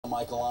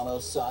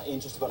Michaelanos.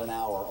 In just about an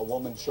hour, a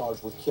woman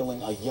charged with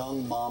killing a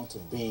young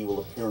mom-to-be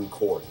will appear in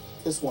court.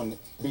 This one,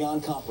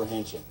 beyond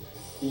comprehension.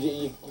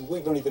 We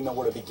don't even know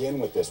where to begin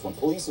with this one.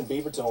 Police in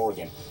Beaverton,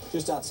 Oregon,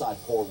 just outside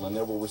Portland,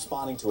 they were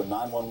responding to a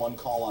 911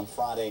 call on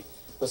Friday.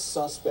 The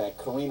suspect,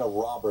 Korene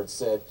Roberts,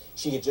 said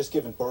she had just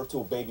given birth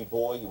to a baby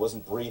boy. He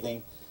wasn't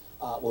breathing.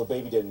 Well, the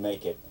baby didn't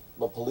make it.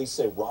 But police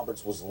say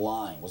Roberts was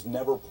lying, was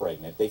never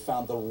pregnant. They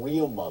found the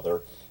real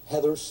mother,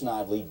 Heather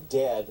Snively,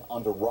 dead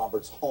under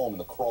Roberts' home in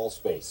the crawl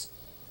space.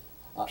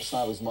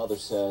 Snively's mother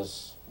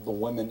says the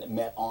women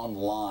met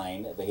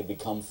online. They had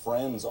become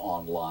friends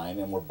online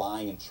and were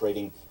buying and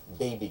trading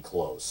baby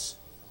clothes.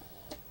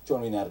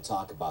 Joining me now to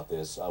talk about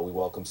this, we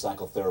welcome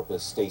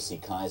psychotherapist Stacy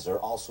Kaiser,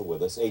 also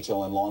with us,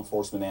 HLN law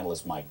enforcement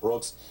analyst Mike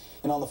Brooks,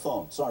 and on the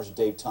phone, Sergeant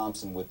Dave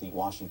Thompson with the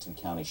Washington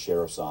County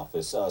Sheriff's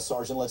Office.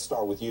 Sergeant, let's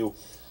start with you.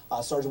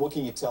 Sergeant, what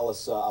can you tell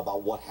us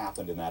about what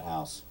happened in that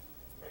house?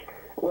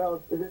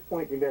 Well, at this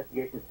point, the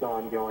investigation is still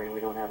ongoing. We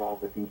don't have all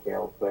the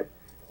details, but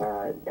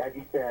as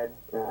you said,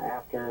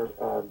 after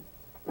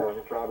Ms.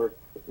 Roberts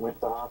went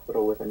to the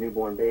hospital with a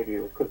newborn baby, it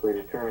was quickly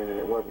determined that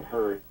it wasn't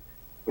hers.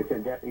 We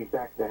sent deputies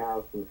back to the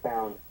house and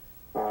found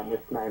Ms.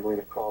 Snively in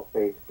a crawl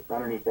space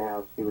underneath the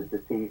house. She was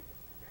deceased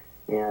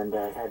and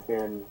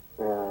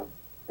the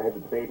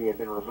baby had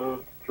been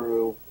removed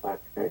through a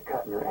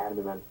cut in her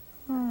abdomen.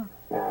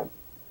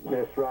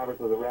 Ms.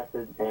 Roberts was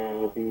arrested and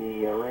will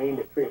be arraigned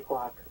at 3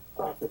 o'clock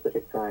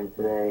Pacific time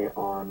today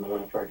on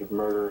one charge of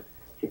murder.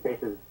 She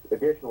faces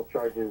additional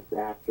charges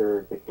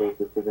after the case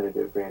is presented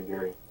to a grand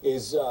jury.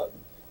 Is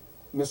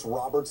Ms.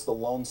 Roberts the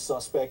lone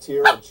suspect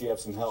here, or does she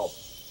have some help?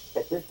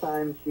 At this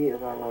time, she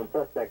is our lone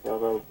suspect,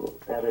 although,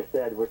 as I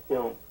said, we're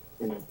still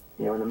in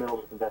the middle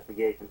of this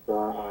investigation, so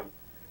I don't want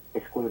to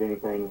exclude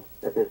anything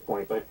at this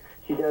point. But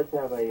she does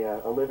have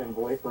a live-in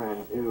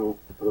boyfriend who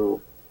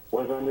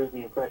was under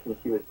the impression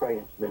she was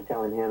pregnant. She's been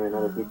telling him and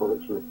other people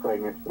that she was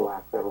pregnant for the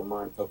last several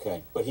months.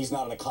 Okay, but he's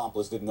not an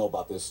accomplice, didn't know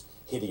about this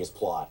hideous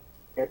plot.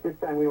 At this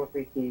time, we don't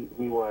think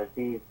he was.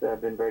 He's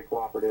been very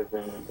cooperative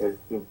and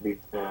seems to be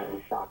as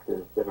shocked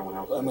as everyone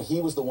else. I mean,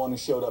 he was the one who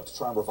showed up to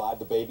try and revive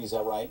the baby, is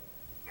that right?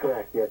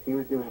 Correct, yes. He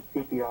was doing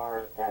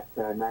CPR at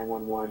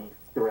 911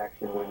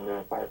 direction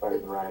when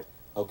firefighters arrived.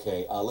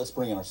 Okay, let's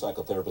bring in our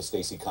psychotherapist,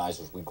 Stacy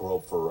Kaiser. We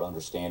grope for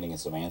understanding and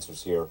some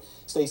answers here.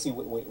 Stacy,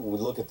 we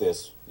look at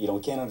this, we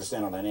can't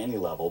understand it on any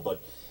level,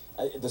 but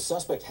the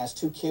suspect has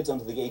 2 kids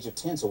under the age of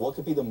 10, so what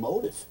could be the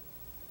motive?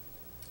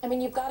 I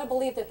mean, you've got to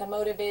believe that the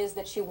motive is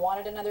that she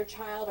wanted another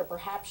child, or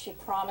perhaps she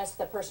promised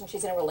the person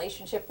she's in a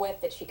relationship with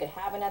that she could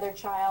have another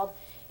child.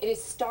 It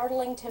is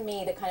startling to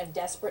me the kind of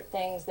desperate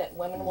things that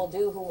women will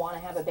do who want to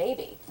have a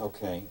baby.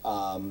 Okay,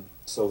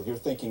 so you're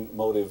thinking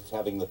motive,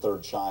 having the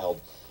 3rd child.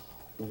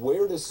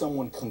 Where does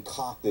someone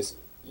concoct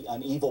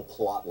an evil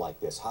plot like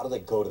this? How do they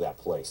go to that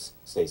place,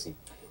 Stacy?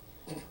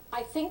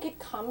 I think it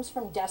comes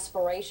from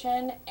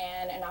desperation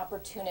and an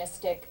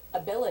opportunistic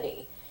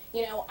ability.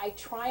 I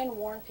try and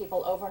warn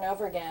people over and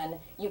over again,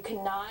 you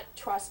cannot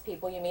trust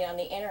people you meet on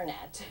the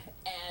internet,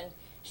 and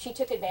she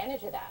took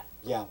advantage of that.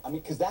 Yeah, I mean,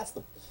 because that's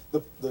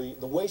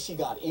the way she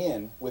got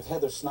in with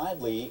Heather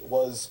Snively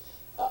was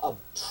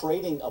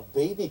trading of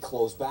baby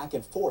clothes back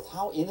and forth.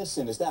 How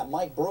innocent is that?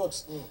 Mike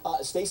Brooks,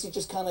 Stacy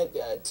just kind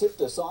of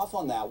tipped us off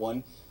on that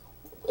one.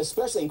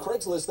 Especially in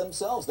Craigslist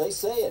themselves, they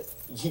say it.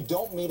 You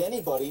don't meet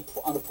anybody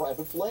on a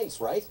private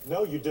place, right?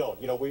 No, you don't.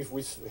 We've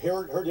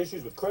heard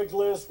issues with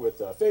Craigslist, with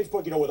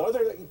Facebook, with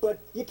other, but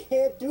you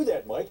can't do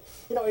that, Mike.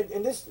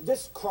 And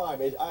this crime,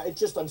 it's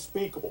just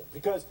unspeakable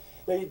because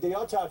the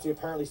autopsy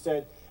apparently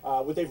said,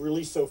 what they've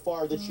released so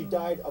far, that she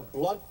died of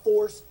blunt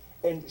force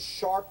and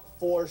sharp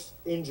force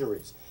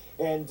injuries.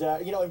 And,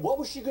 and what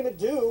was she going to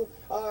do?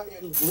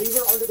 Leave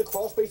her under the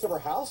crawl space of her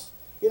house?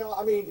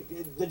 I mean,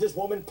 did this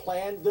woman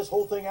plan this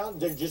whole thing out and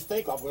did just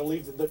think, I'm going to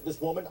leave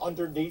this woman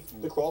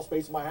underneath the crawl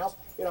space of my house?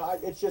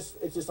 It's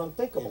just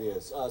unthinkable. It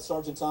is.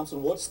 Sergeant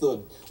Thompson, what's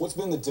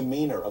been the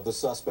demeanor of the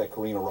suspect,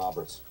 Korene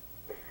Roberts?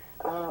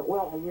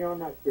 Well, I'm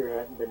not sure. I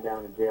haven't been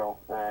down in jail,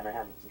 and I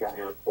haven't gotten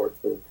any reports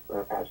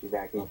of how she's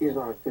acting. Okay. She was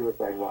on a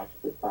suicide watch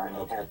at this time,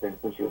 and has been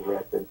since she was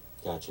arrested.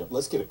 Gotcha.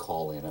 Let's get a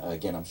call in.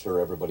 Again, I'm sure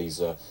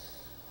everybody's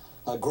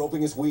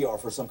groping as we are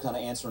for some kind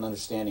of answer and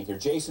understanding here.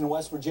 Jason in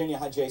West Virginia.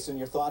 Hi, Jason.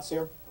 Your thoughts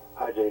here?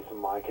 Hi, Jason.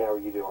 Mike, how are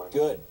you doing?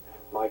 Good.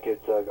 Mike,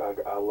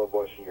 I love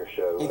watching your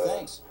show. Hey,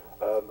 thanks.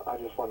 I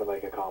just wanted to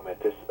make a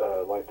comment. This,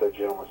 like the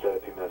gentleman said a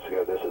few minutes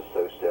ago, this is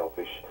so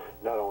selfish,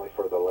 not only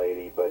for the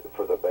lady, but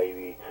for the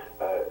baby.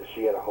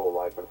 She had a whole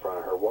life in front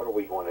of her. What are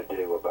we going to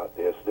do about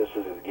this? This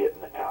is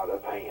getting out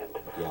of hand.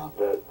 Yeah.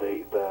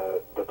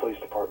 The police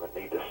department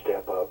need to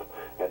step up,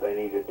 and they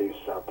need to do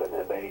something,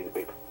 and they need to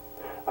be,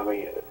 I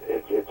mean,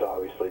 it's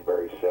obviously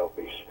very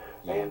selfish.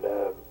 Yeah. And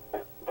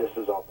this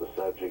is off the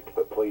subject,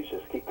 but please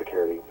just keep the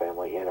Korene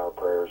family in our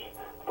prayers,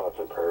 thoughts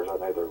and prayers. I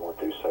know they're going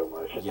through so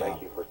much, and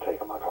thank you for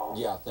taking my call.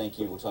 Yeah, thank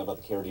you. We're talking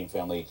about the Korene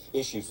family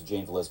issues with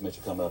Jane Velez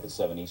Mitchell coming up at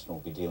 7 Eastern.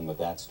 We'll be dealing with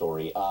that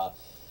story.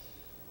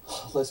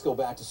 Let's go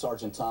back to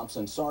Sergeant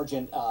Thompson.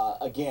 Sergeant,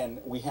 again,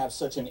 we have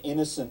such an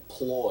innocent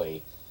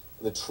ploy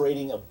the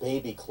trading of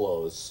baby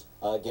clothes.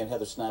 Again,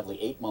 Heather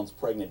Snively, 8 months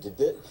pregnant.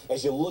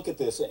 As you look at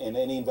this and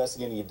any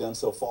investigating you've done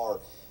so far,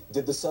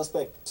 did the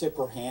suspect tip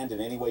her hand in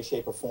any way,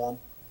 shape, or form?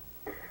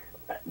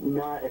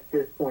 Not at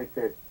this point,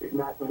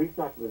 not at least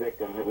not to the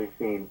victim that we've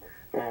seen.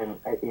 And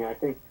I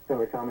think some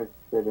of the comments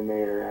that have been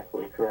made are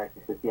absolutely correct.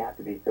 It's just you have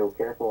to be so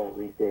careful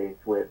these days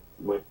with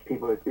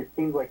people. It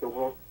seems like the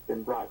world's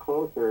been brought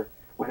closer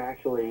when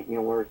actually,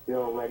 we're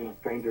still letting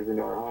strangers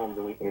into our homes,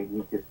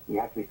 and you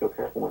have to be so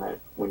careful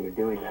when you're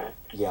doing that.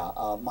 Yeah,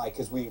 Mike,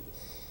 because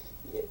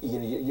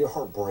your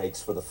heart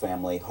breaks for the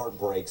family, heart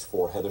breaks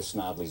for Heather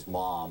Snively's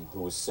mom,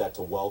 who was set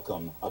to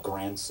welcome a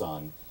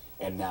grandson,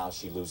 and now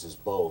she loses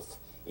both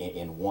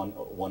in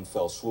one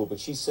fell swoop. But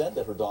she said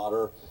that her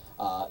daughter,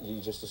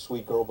 you're just a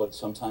sweet girl, but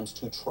sometimes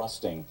too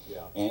trusting.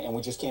 Yeah. And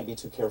we just can't be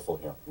too careful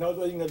here. No,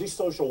 these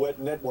social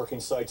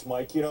networking sites,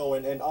 Mike,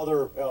 and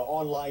other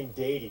online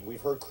dating.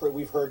 We've heard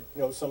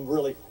some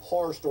really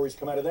horror stories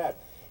come out of that.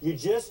 You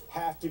just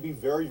have to be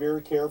very,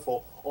 very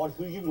careful on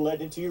who you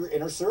let into your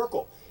inner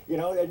circle.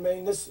 I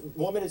mean, this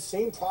woman, it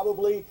seemed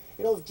probably,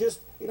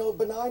 just,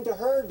 benign to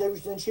her,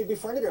 and she'd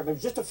befriended her. I mean,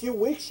 just a few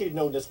weeks she'd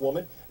known this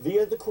woman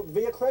via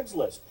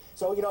Craigslist.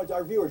 So,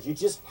 our viewers, you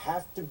just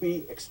have to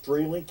be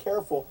extremely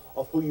careful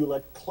of who you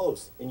let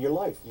close in your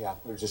life. Yeah,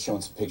 we were just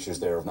showing some pictures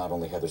there of not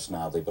only Heather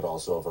Snively, but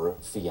also of her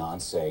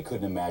fiance.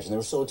 Couldn't imagine. They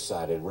were so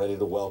excited, ready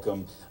to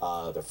welcome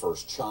their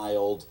first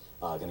child,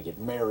 going to get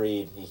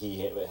married.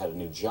 He had a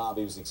new job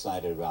he was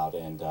excited about,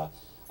 and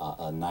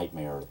a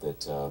nightmare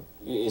that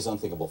is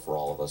unthinkable for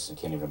all of us, and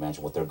can't even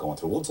imagine what they're going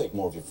through. We'll take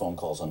more of your phone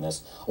calls on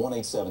this.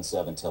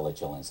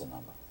 1-877-TEL-HLN's the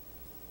number.